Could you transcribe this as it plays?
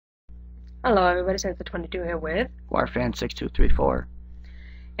Hello everybody, Sensor22 here with, Warfan6234.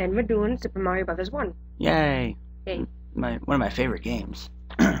 and we're doing Super Mario Bros. 1. Yay! Yay. One of my favorite games.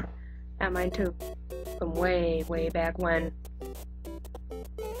 And mine too. From way, way back when.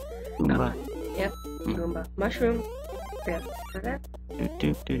 Goomba. Yep, Goomba. Mushroom. Yeah, that?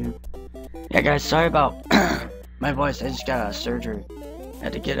 Yeah, guys, sorry about my voice. I just got a surgery.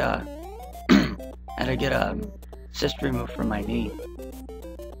 Had to get a cyst removed from my knee.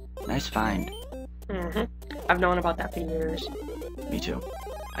 Nice find. I've known about that for years. Me too.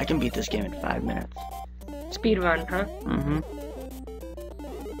 I can beat this game in 5 minutes. Speed run, huh?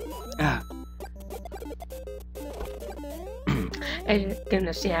 Ah. As you're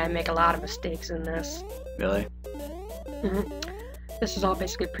gonna see, I make a lot of mistakes in this. Really? This is all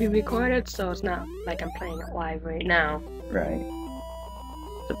basically pre-recorded, so it's not like I'm playing it live right now. Right.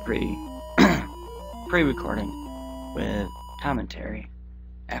 The pre-recording with commentary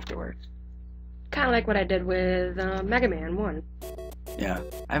afterwards. Kind of like what I did with Mega Man 1. Yeah,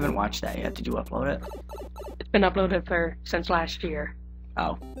 I haven't watched that yet. Did you upload it? It's been uploaded since last year.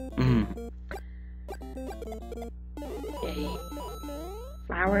 Oh. Yay.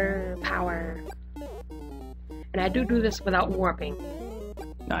 Flower power. And I do this without warping.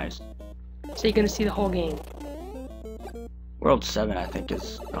 Nice. So you're gonna see the whole game. World 7, I think,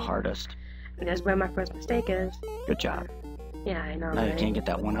 is the hardest. And that's where my first mistake is. Good job. Yeah, I know, Now right? you can't get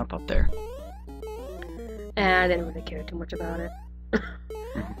that one up there. And I didn't really care too much about it.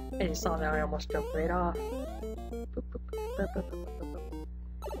 I just saw that I almost jumped right off.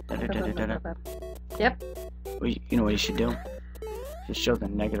 Yep. Well, you know what you should do? Just show the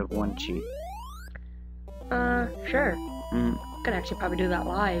 -1 cheat. Sure. Could actually probably do that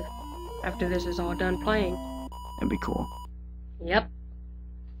live after this is all done playing. That'd be cool. Yep.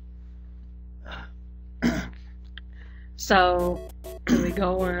 So, here we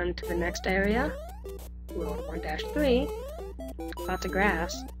go on to the next area. World 1-3. Lots of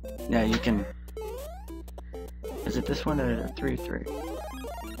grass. Yeah, you can... Is it this one or is it 3-3?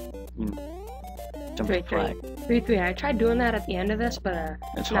 Jump the 3-3. flag. 3-3. I tried doing that at the end of this, but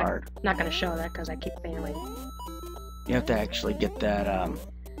It's hard. Not gonna show that because I keep failing. You have to actually get that,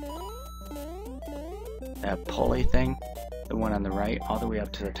 that pulley thing, the one on the right, all the way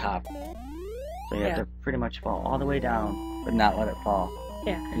up to the top. So you have to pretty much fall all the way down, but not let it fall.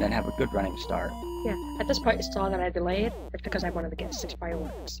 Yeah. And then have a good running start. Yeah. At this point, you saw that I delayed. It's because I wanted to get 6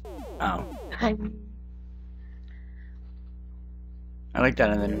 fireworks. Oh. I like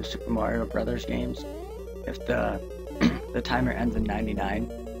that in the new Super Mario Brothers games. If the the timer ends in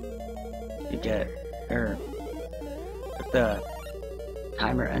 99, you get, or if the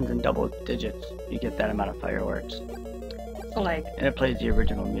timer ends in double digits, you get that amount of fireworks. So like, And it plays the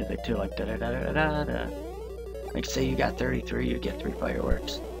original music too, like da da da da da da. Like say you got 33, you get 3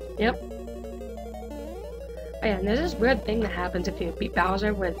 fireworks. yep. Oh yeah, and there's this weird thing that happens if you beat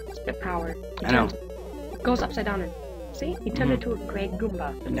Bowser with spit power. I know. It goes upside down and see, he turned into a gray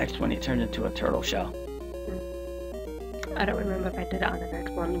Goomba. The next one, he turned into a turtle shell. I don't remember if I did it on the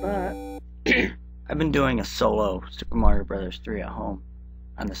next one, but I've been doing a solo Super Mario Brothers 3 at home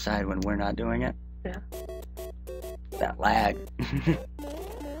on the side when we're not doing it. Yeah. That lag.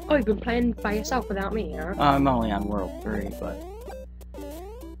 Oh, you've been playing by yourself without me, huh? I'm only on World 3, but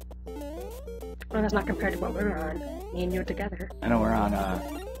Well, that's not compared to what we're on. Me and you together. I know we're on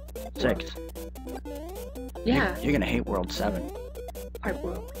 6. Yeah. You're gonna hate World 7. I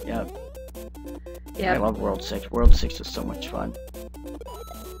will. Yep. I Yeah. love World 6. World 6 is so much fun.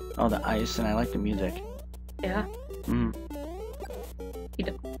 Oh, the ice, and I like the music. Yeah. You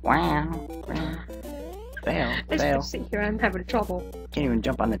do. Wow. Fail. As you Fail. can see here, I'm having trouble. Can't even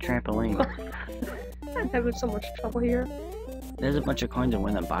jump on the trampoline. I'm having so much trouble here. There's a bunch of coins in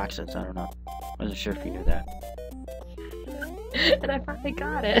one of the boxes. I don't know. Wasn't sure if you knew that. And I finally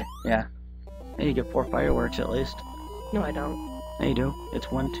got it. Yeah. Hey, you get 4 fireworks at least. No, I don't. Yeah, you do. It's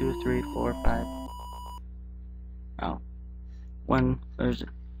 1, 2, 3, 4, 5. Oh. There's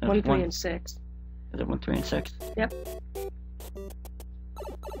 1, 3, and 6. Is it 1, 3, and 6? Yep.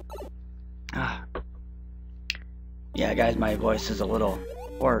 Ah. Yeah, guys, my voice is a little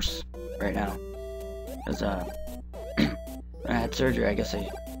hoarse right now. Because, when I had surgery, I guess I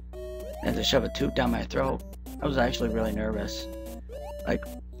had to shove a tube down my throat. I was actually really nervous. Like,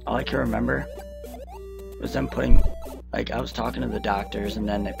 all I can remember was them putting, like, I was talking to the doctors, and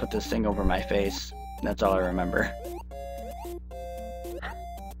then they put this thing over my face. And that's all I remember.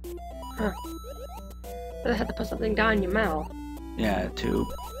 Huh. But I had to put something down in your mouth. Yeah, a tube.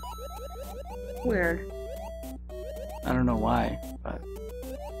 Weird. I don't know why, but...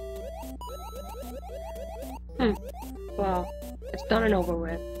 Well, it's done and over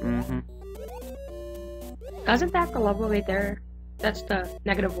with. Mm-hmm. Isn't that the level right there? That's the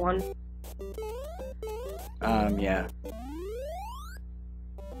 -1. Yeah.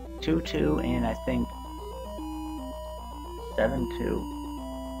 2-2 and I think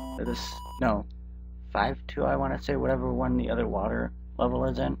 7-2. For this, no, 5-2. I want to say whatever one the other water level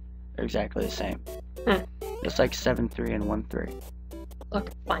is in. They're exactly the same. Just like 7-3 and 1-3.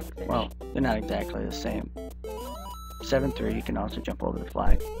 Look, fine fish. Well, they're not exactly the same. 7-3, you can also jump over the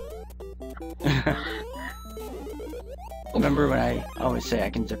flag. Remember when I always say I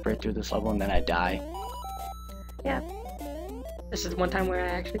can zip right through this level and then I die? Yeah. This is one time where I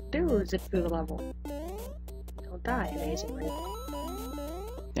actually do zip through the level. Don't die, amazingly.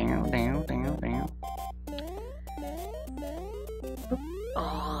 Down.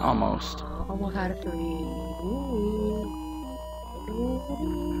 Oh, Almost. Almost had a 3.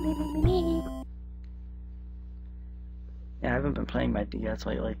 Yeah, I haven't been playing my DS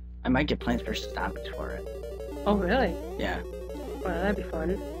lately. I might get Plants vs. Zombies for it. Oh, really? Yeah. Well, that'd be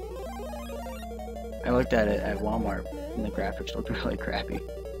fun. I looked at it at Walmart and the graphics looked really crappy.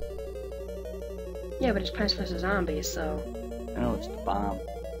 Yeah, but it's Plants vs. Zombies, so I know it's the bomb.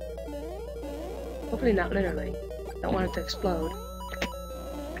 hopefully not literally. Don't want it to explode.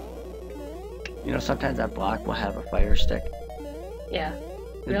 You know, sometimes that block will have a fire stick. Yeah.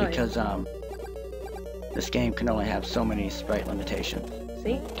 It's Really? because, this game can only have so many sprite limitations.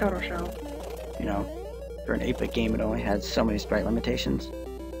 See? Total show. You know, for an 8-bit game, it only has so many sprite limitations.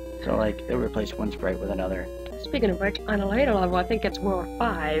 So, like, it'll replace one sprite with another. Speaking of which, on a later level, I think it's World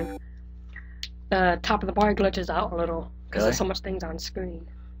 5, the top of the bar glitches out a little. Because Really? there's so much things on screen.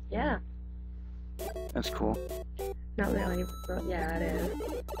 Yeah. That's cool. Not really, but yeah, it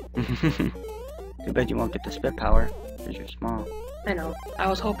is. Too bad you won't get the spit power, because you're small. I know. I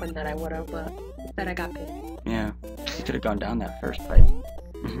was hoping that I would have, but instead I got paid. Yeah, you could have gone down that first pipe.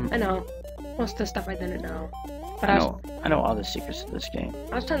 I know. Most of the stuff I didn't know. But I know all the secrets of this game.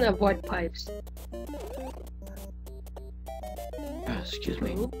 I was trying to avoid pipes. Excuse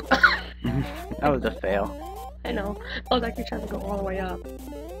me. Oop. That was a fail. I know. I was actually trying to go all the way up.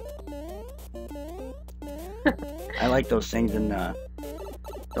 I like those things in the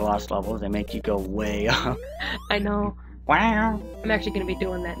Lost levels. They make you go way up. I know. Wow. I'm actually going to be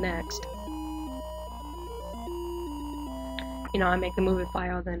doing that next. You know, I make the movie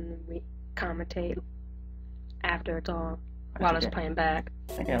file, then we commentate after it's all, while it's playing back.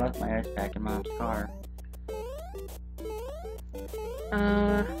 I think I left my ice pack in Mom's car.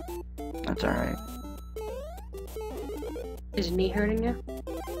 That's alright. Is your knee hurting you?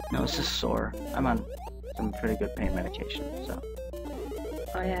 No, it's just sore. I'm on some pretty good pain medication, so.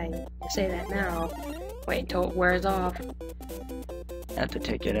 Oh yeah, you say that now. Wait until it wears off. I have to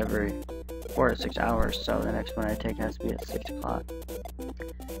take it every 4 to 6 hours, so the next one I take has to be at 6 o'clock.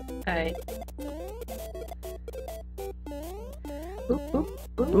 Alright. Boop, boop,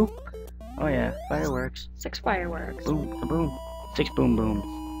 boop. Boop. Oh yeah, fireworks. 6 fireworks. Boom, boom. 6 boom booms.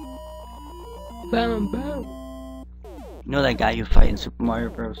 Boom, boom. You know that guy you fight in Super Mario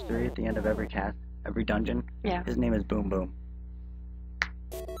Bros. 3 at the end of every dungeon? Yeah. His name is Boom Boom.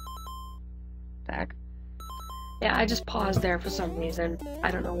 Tag. Yeah, I just paused there for some reason.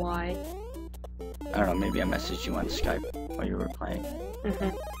 I don't know why. I don't know, maybe I messaged you on Skype while you were playing.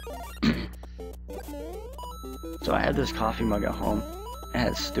 So I have this coffee mug at home. It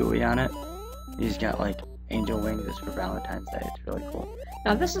has Stewie on it. He's got like angel wings. It's for Valentine's Day. It's really cool.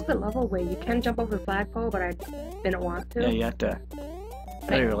 Now this is the level where you can jump over the flagpole, but I didn't want to. Yeah, you have to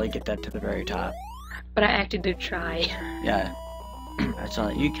literally get that to the very top. But I actually did try. Yeah. I saw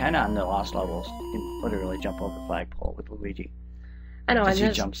that you can on the Lost levels. You can literally jump over the flagpole with Luigi. I know, and Because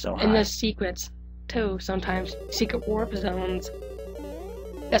you jump so high. and there's secrets too. Sometimes secret warp zones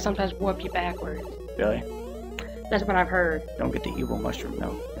that sometimes warp you backwards. Really? That's what I've heard. Don't get the evil mushroom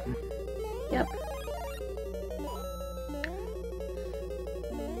though. Yep.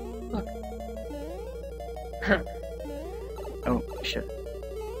 Look. Oh, shit.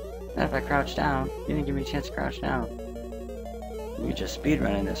 Not if I crouch down. You didn't give me a chance to crouch down. You're just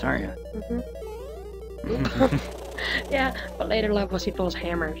speedrunning this, aren't you? Yeah, but later levels he throws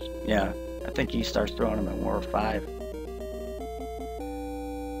hammers. Yeah, I think he starts throwing them in War 5.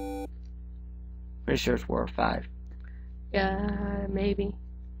 Pretty sure it's War 5. Yeah, maybe.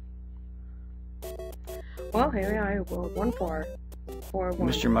 Well, here we are, World 1-4. 4-1.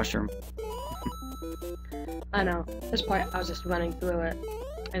 Mr. Mushroom. I know. At this point, I was just running through it.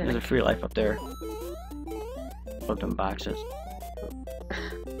 And There's a free life up there. Put them boxes.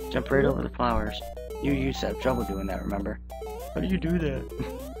 Jump right over the flowers. You used to have trouble doing that, remember? How do you do that?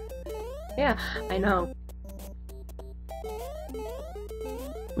 yeah, I know.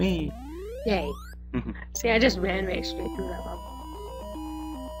 Wee. Yay. See, I just ran right straight through that level.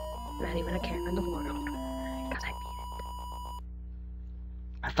 Not even a care in the world. Because I beat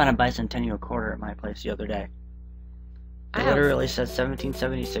I found a bicentennial quarter at my place the other day. it. It literally says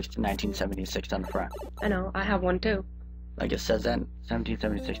 1776 to 1976 on the front. I know, I have one too. Like it says then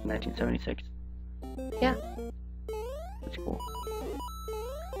 1776 to 1976. Yeah. That's cool.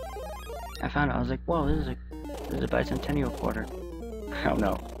 I found it. I was like, whoa, this is a bicentennial quarter. Oh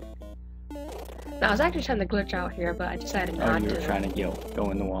no. No, I was actually trying to glitch out here, but I decided Oh, not you to. were trying to go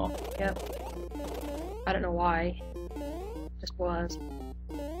in the wall. Yep. I don't know why. Just was.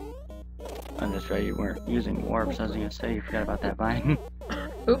 Oh, that's right. You weren't using warps. I was gonna say you forgot about that vine.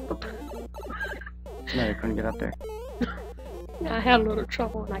 Oop. No, you couldn't get up there. I had a little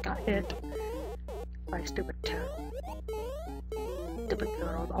trouble and I got hit by a stupid turtle. Stupid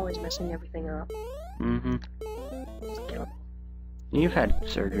turtles always messing everything up. Mm-hmm. Just kill 'em. You've had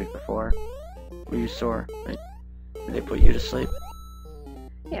surgeries before. Were you sore? Like, did they put you to sleep?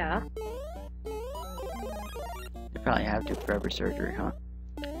 Yeah. You probably have to for every surgery, huh?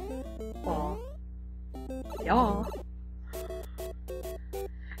 Well, yeah.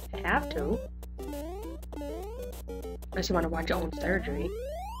 I have to. Unless you want to watch your own surgery.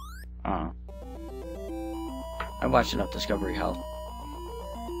 I watched enough Discovery Health.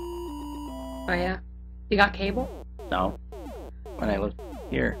 Oh yeah? You got cable? No. When I lived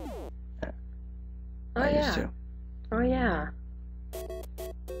here, Oh I used yeah. to. Oh yeah.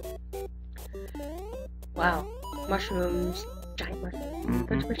 Wow. Mushrooms. Giant mushrooms. Don't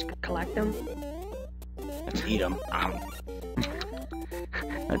Mm-hmm. you wish you could collect them? Let's eat them.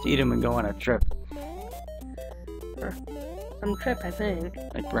 Let's eat them and go on a trip. Some trip, I think.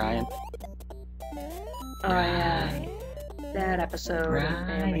 Like Brian. Oh yeah. That episode. of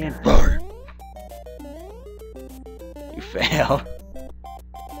Family Guy. Brian. You fail.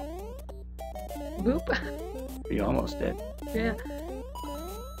 Boop. You almost did. Yeah.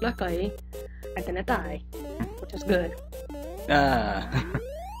 Luckily, I didn't die, which is good.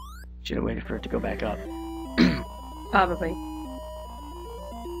 Should have waited for it to go back up. Probably.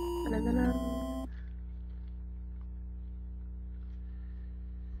 Na-na-na-na.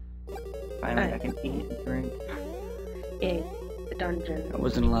 Finally, I can eat and drink. In the dungeon. I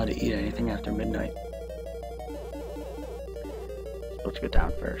wasn't allowed to eat anything after midnight. Supposed to go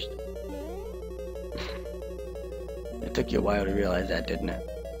down first. It took you a while to realize that, didn't it?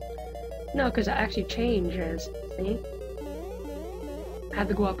 No, because it actually changes. See? I had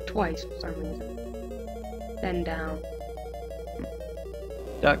to go up twice for some reason. Then down.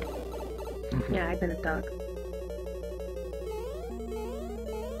 Duck. Yeah, I've been a duck.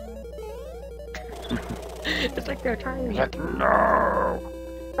 It's like they're trying to. Like, no.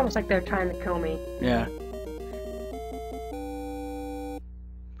 It's almost like they're trying to kill me. Yeah.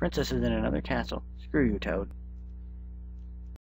 Princess is in another castle. Screw you, Toad.